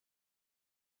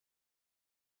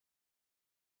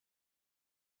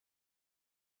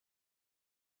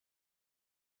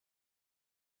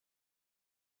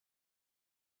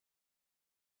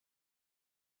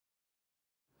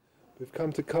We've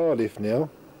come to Cardiff now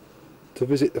to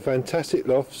visit the fantastic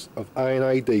lofts of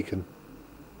A&A Deacon.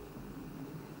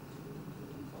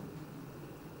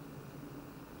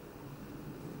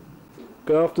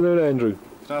 Good afternoon, Andrew.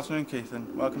 Good afternoon, Keith,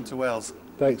 and welcome to Wales.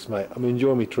 Thanks, mate. I'm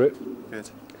enjoying my trip. Good.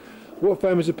 What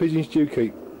families of pigeons do you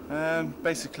keep?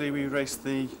 Basically, we race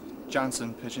the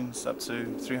Jansen pigeons up to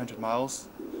 300 miles,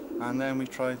 and then we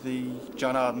try the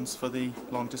John Ardens for the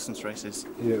long distance races.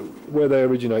 Yeah, where they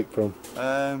originate from?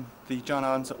 The John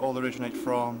Ardens all originate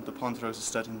from the Ponderosa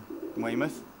stud in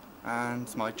Weymouth,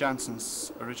 and my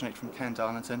Jansens originate from Ken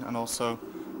Darlington and also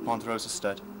Ponderosa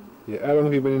stud. Yeah, how long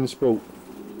have you been in the sport?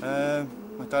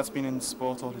 My dad's been in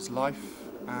sport all his life,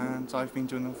 and I've been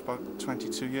doing them for about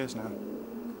 22 years now.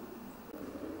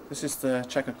 This is the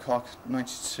checkered cock,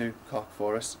 92 cock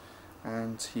for us,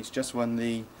 and he's just won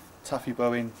the Taffy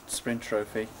Bowen Sprint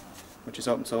Trophy, which is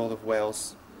open to all of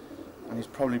Wales, and he's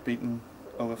probably beaten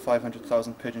over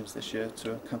 500,000 pigeons this year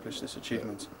to accomplish this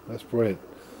achievement. That's brilliant.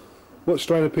 What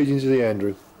strain of pigeons is he,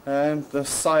 Andrew? The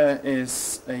sire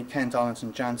is a Ken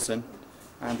Darlington Jansen,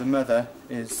 and the mother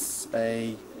is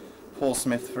a Paul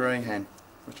Smith Foray hen,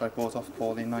 which I bought off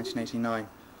Paul in 1989,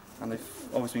 and they've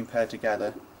always been paired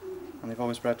together, and they've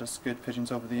always bred us good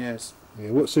pigeons over the years.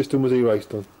 Yeah, what system was he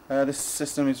raced on? This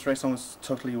system is raced almost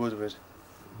totally woodward.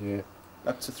 Yeah.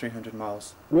 Up to 300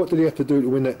 miles. What did he have to do to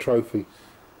win that trophy?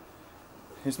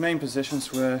 His main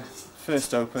positions were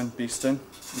first open, Beeston,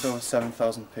 with over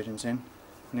 7,000 pigeons in, and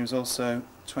he was also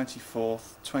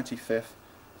 24th, 25th,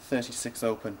 36th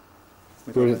open.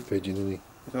 Brilliant pigeon, isn't he?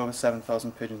 With over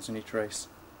 7,000 pigeons in each race.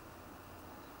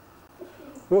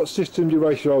 What system do you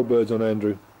race your old birds on,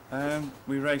 Andrew?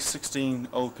 We race 16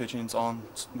 old pigeons on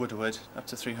woodward up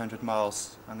to 300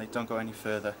 miles, and they don't go any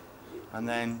further. And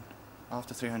then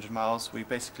after 300 miles we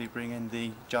basically bring in the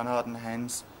John Arden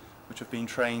hens, which have been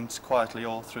trained quietly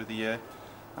all through the year,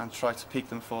 and try to peak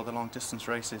them for the long distance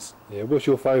races. Yeah, what's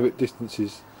your favourite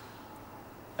distances?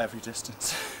 Every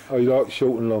distance. Oh, you like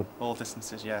short and long? All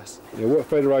distances, yes. Yeah, what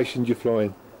federation do you fly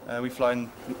in? We fly in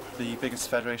the biggest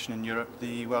federation in Europe,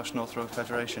 the Welsh North Road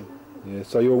Federation. Yeah,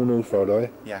 so you're all North Road, are you?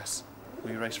 Yes.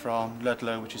 We race from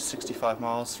Ludlow, which is 65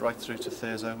 miles, right through to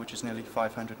Thurso, which is nearly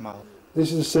 500 miles.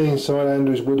 This is the scene inside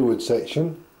Andrew's Woodward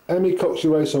section. How many cocks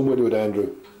you race on Woodward,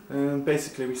 Andrew?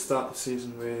 Basically we start the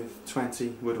season with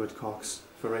 20 Woodward cocks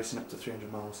for racing up to 300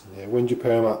 miles. Yeah, when do you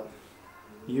pair them up?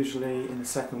 Usually in the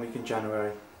second week in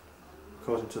January,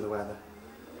 according to the weather.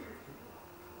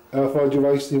 How far do you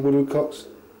race the Woodward cocks?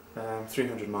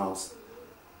 300 miles.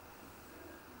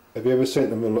 Have you ever sent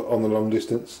them on the long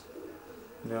distance?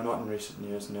 No, not in recent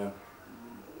years, no.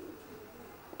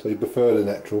 So you prefer the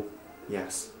natural?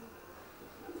 Yes.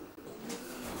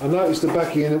 I noticed the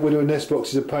backing in the Woodward nest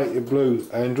boxes are painted blue,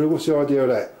 Andrew. What's the idea of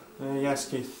that? Yes,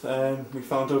 Keith. We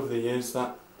found over the years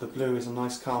that the blue is a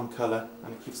nice calm colour,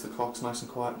 and it keeps the cocks nice and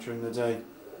quiet during the day.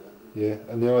 Yeah,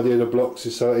 and the idea of the blocks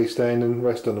is so they stand and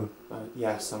rest on them?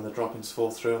 Yes, and the droppings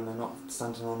fall through and they're not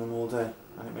standing on them all day,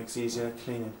 and it makes easier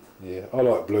cleaning. Yeah, I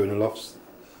like blue in the lofts.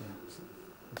 Yeah.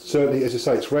 Certainly, as I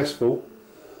say, it's restful,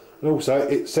 and also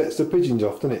it sets the pigeons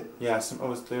off, doesn't it? Yes, they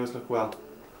always look well.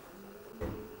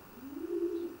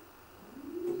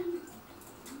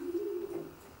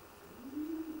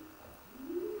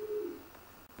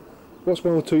 What's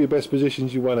one or two of your best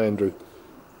positions you won, Andrew?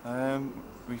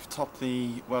 We've topped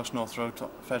the Welsh North Road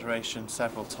Federation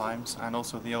several times, and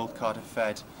also the old Cardiff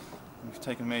Fed. We've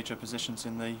taken major positions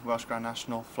in the Welsh Grand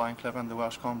National Flying Club and the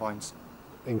Welsh Combines.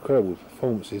 Incredible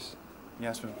performances.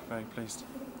 Yes, we're very pleased.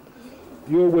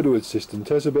 Your Woodward system,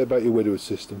 tell us a bit about your Woodward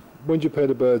system. When do you pair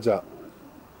the birds up?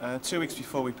 2 weeks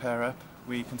before we pair up,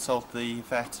 we consult the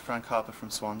vet, Frank Harper from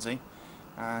Swansea,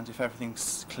 and if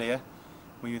everything's clear,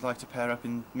 we would like to pair up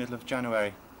in the middle of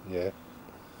January. Yeah.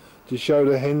 Do you show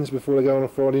the hens before they go on a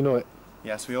Friday night?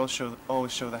 Yes, we always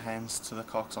show the hens to the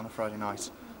cocks on a Friday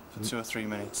night for 2 or 3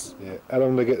 minutes. Yeah. How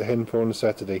long do they get the hen for on a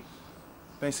Saturday?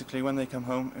 Basically, when they come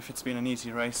home, if it's been an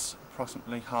easy race,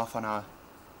 approximately half an hour.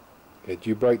 Yeah. Do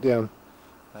you break down?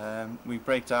 We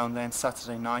break down then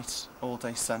Saturday night, all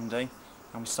day Sunday,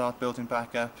 and we start building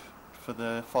back up for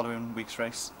the following week's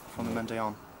race from the Monday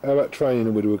on. How about training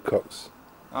the Woodward cocks?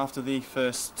 After the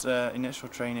first initial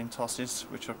training tosses,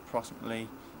 which are approximately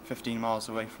 15 miles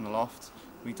away from the loft,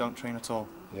 we don't train at all.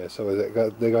 Yeah, so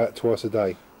they go out twice a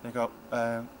day? They go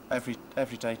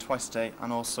every day, twice a day,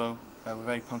 and also we're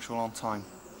very punctual on time.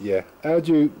 Yeah. How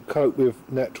do you cope with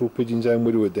natural pigeons and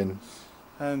Woodward then?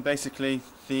 Basically,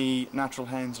 the natural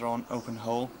hens are on open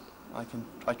hole.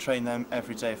 I train them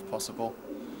every day if possible,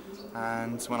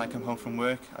 and when I come home from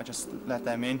work I just let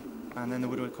them in, and then the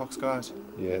Woodward cocks go out.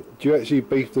 Yeah. Do you actually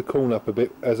beef the corn up a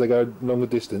bit as they go longer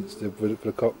distance for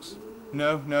the cocks?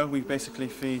 No, we basically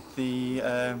feed the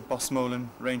Bosmolan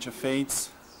range of feeds,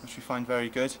 which we find very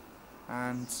good,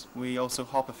 and we also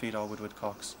hopper feed our woodward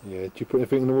cocks. Yeah, do you put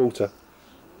anything in the water?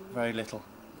 Very little.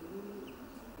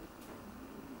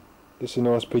 This is a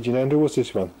nice pigeon, Andrew. What's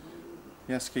this one?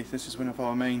 Yes, Keith, this is one of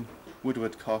our main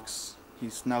woodward cocks.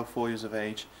 He's now 4 years of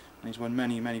age, and he's won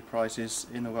many prizes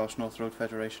in the Welsh North Road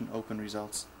Federation Open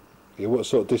results. Yeah, what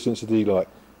sort of distance did he like?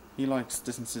 He likes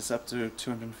distances up to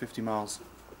 250 miles.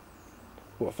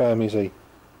 What family is he?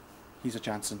 He's a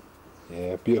Jansen.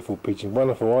 Yeah, beautiful pigeon.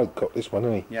 Wonderful eyed cock, this one,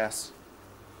 isn't he? Yes.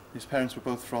 His parents were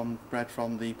both bred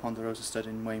from the Ponderosa stud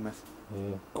in Weymouth.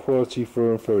 Yeah, quality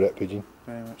through and through, that pigeon.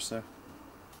 Very much so.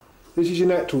 This is your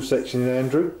natural section,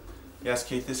 Andrew. Yes,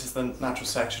 Keith, this is the natural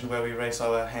section where we raise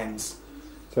our hens.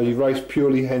 So you raise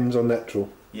purely hens on natural?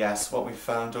 Yes, what we've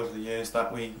found over the years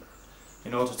that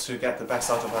in order to get the best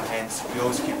out of our hens, we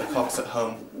always keep the cocks at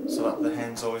home so that the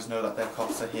hens always know that their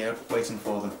cocks are here waiting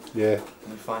for them. Yeah.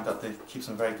 And we find that it keeps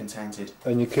them very contented.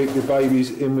 And you keep your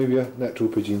babies in with your natural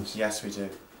pigeons? Yes, we do.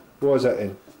 Why is that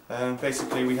in?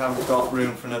 Basically, we haven't got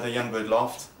room for another young bird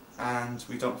loft, and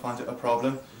we don't find it a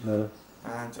problem. No.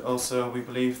 And also, we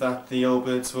believe that the old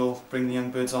birds will bring the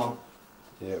young birds on.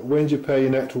 Yeah. When do you pair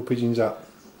your natural pigeons up?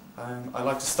 I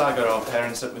like to stagger our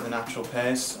pairings up with the natural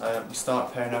pairs. We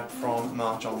start pairing up from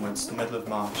March onwards, the middle of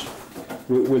March.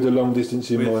 With the long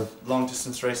distance in mind? With long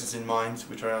distance races in mind,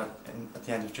 which are at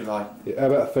the end of July. Yeah. How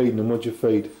about feeding them? What do you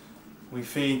feed? We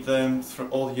feed them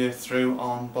all the year through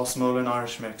on Bosmolan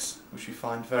Irish mix, which we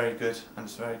find very good, and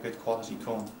it's very good quality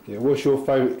corn. Yeah. What's your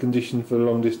favourite condition for the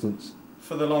long distance?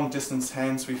 For the long distance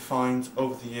hens, we find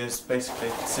over the years basically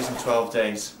sitting 12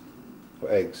 days.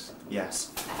 For eggs?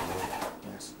 Yes.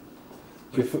 Yes.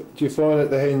 Do you find that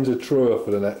the hens are truer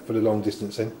for the long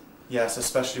distance then? Yes,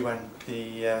 especially when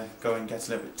the going gets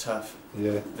a little bit tough.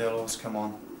 Yeah. They'll always come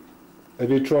on. Have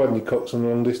you tried any cocks on the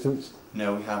long distance?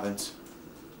 No, we haven't.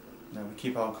 No, we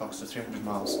keep our cocks to 300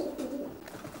 miles.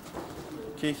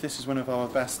 Keith, this is one of our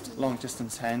best long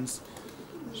distance hens.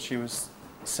 She was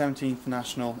 17th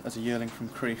national as a yearling from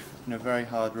Cardiff in a very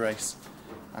hard race,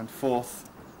 and 4th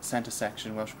centre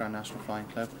section Welsh Grand National Flying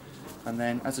Club. And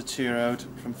then as a 2-year-old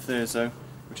from Thurso,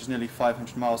 which is nearly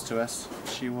 500 miles to us,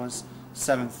 she was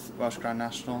 7th Welsh Grand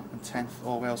National and 10th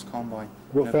All Wales Combine.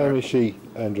 What family is she,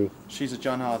 Andrew? She's a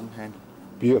John Arden hen.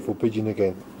 Beautiful pigeon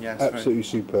again. Yes, absolutely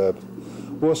superb.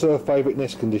 What's her favourite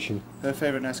nest condition? Her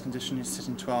favourite nest condition is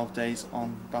sitting 12 days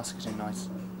on basketing night.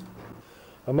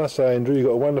 I must say, Andrew, you've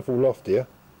got a wonderful loft here.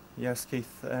 Yes,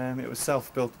 Keith. It was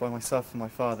self-built by myself and my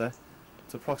father.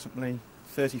 It's approximately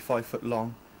 35 foot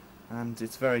long, and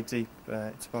it's very deep.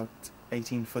 It's about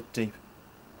 18 foot deep.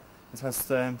 It has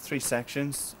 3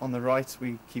 sections. On the right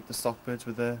we keep the stock birds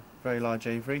with a very large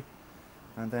aviary,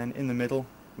 and then in the middle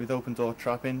with open door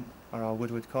trapping are our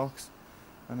woodward cocks,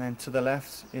 and then to the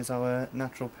left is our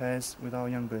natural pairs with our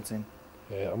young birds in.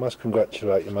 Yeah, I must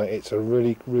congratulate you, mate. It's a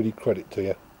really credit to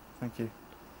you. Thank you.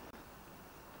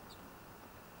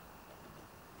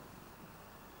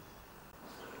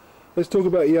 Let's talk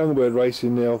about young bird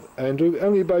racing now, Andrew. How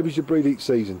many babies you breed each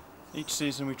season? Each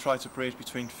season we try to breed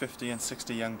between 50 and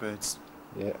 60 young birds.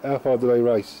 Yeah. How far do they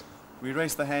race? We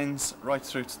race the hens right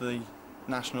through to the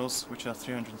nationals, which are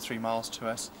 303 miles to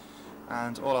us,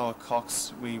 and all our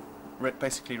cocks we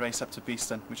basically race up to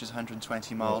Beeston, which is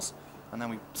 120 miles, and then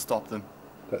we stop them.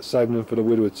 That's saving them for the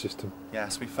Woodward system.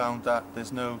 Yes, we found that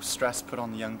there's no stress put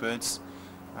on the young birds,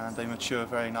 and they mature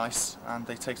very nice, and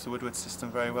they take to the Woodward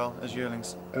system very well as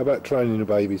yearlings. How about training the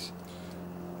babies?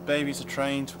 Babies are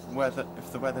trained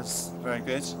if the weather's very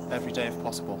good, every day if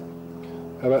possible.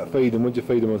 How about feeding? What do you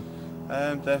feed them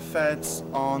on? They're fed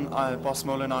on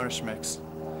Bosmolan Irish mix.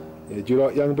 Yeah, do you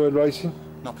like young bird racing?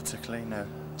 Not particularly, no.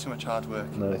 Too much hard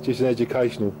work. No, it's just an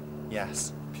educational.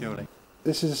 Yes, purely.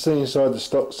 This is the scene inside the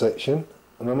stock section,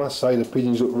 and I must say the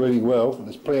pigeons look really well.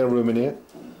 There's plenty of room in here.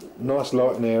 Nice,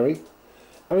 light and airy.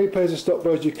 How many pairs of stock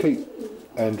birds do you keep,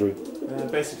 Andrew?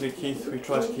 Basically, Keith, we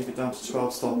try to keep it down to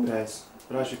 12 stock pairs.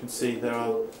 But as you can see, there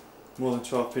are more than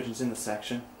 12 pigeons in the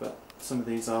section, but some of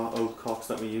these are old cocks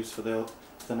that we use for the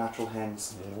natural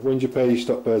hens. Yeah. When do you pair your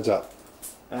stock birds up?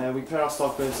 We pair our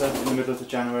stock birds up in the middle of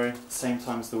January, same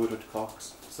time as the woodward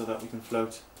cocks, so that we can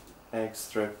float eggs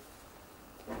through.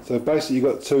 So basically you've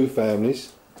got 2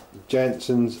 families, the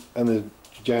Jansons and the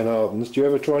Jan Ardens. Do you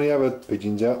ever try any other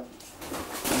pigeons out?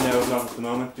 No, not at the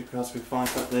moment, because we find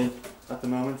that at the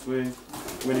moment we're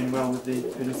winning well with the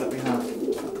pigeons that we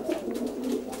have.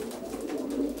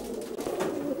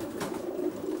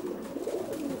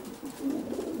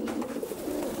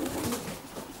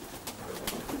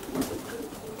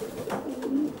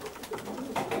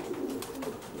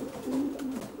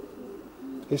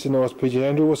 It's a nice pigeon,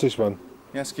 Andrew. What's this one?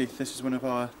 Yes, Keith, this is one of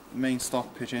our main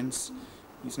stock pigeons.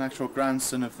 He's an actual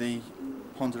grandson of the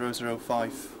Ponderosa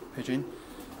 05 pigeon,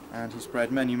 and he's bred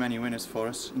many winners for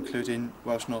us, including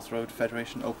Welsh North Road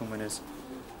Federation Open winners.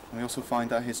 And we also find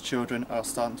that his children are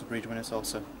starting to breed winners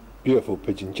also. Beautiful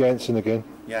pigeon. Jansen again.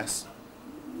 Yes.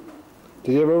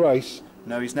 Did he ever race?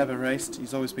 No, he's never raced.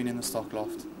 He's always been in the stock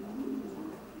loft.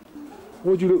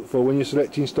 What do you look for when you're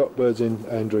selecting stock birds in,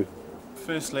 Andrew?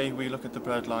 Firstly, we look at the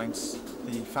bloodlines.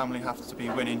 The family have to be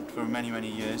winning for many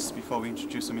years before we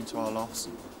introduce them into our lofts.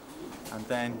 And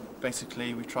then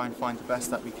basically we try and find the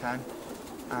best that we can.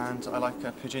 And I like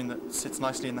a pigeon that sits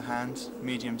nicely in the hand,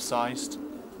 medium sized,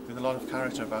 with a lot of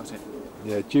character about it.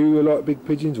 Yeah, do you like big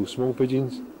pigeons or small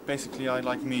pigeons? Basically I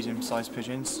like medium sized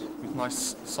pigeons with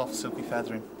nice soft silky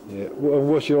feathering. Yeah, and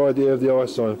what's your idea of the eye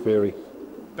sign theory?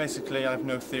 Basically I have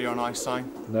no theory on eye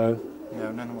sign. No?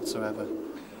 No, none whatsoever.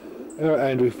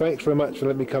 Alright Andrew, thanks very much for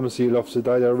letting me come and see your lofts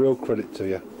today. They're a real credit to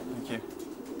you.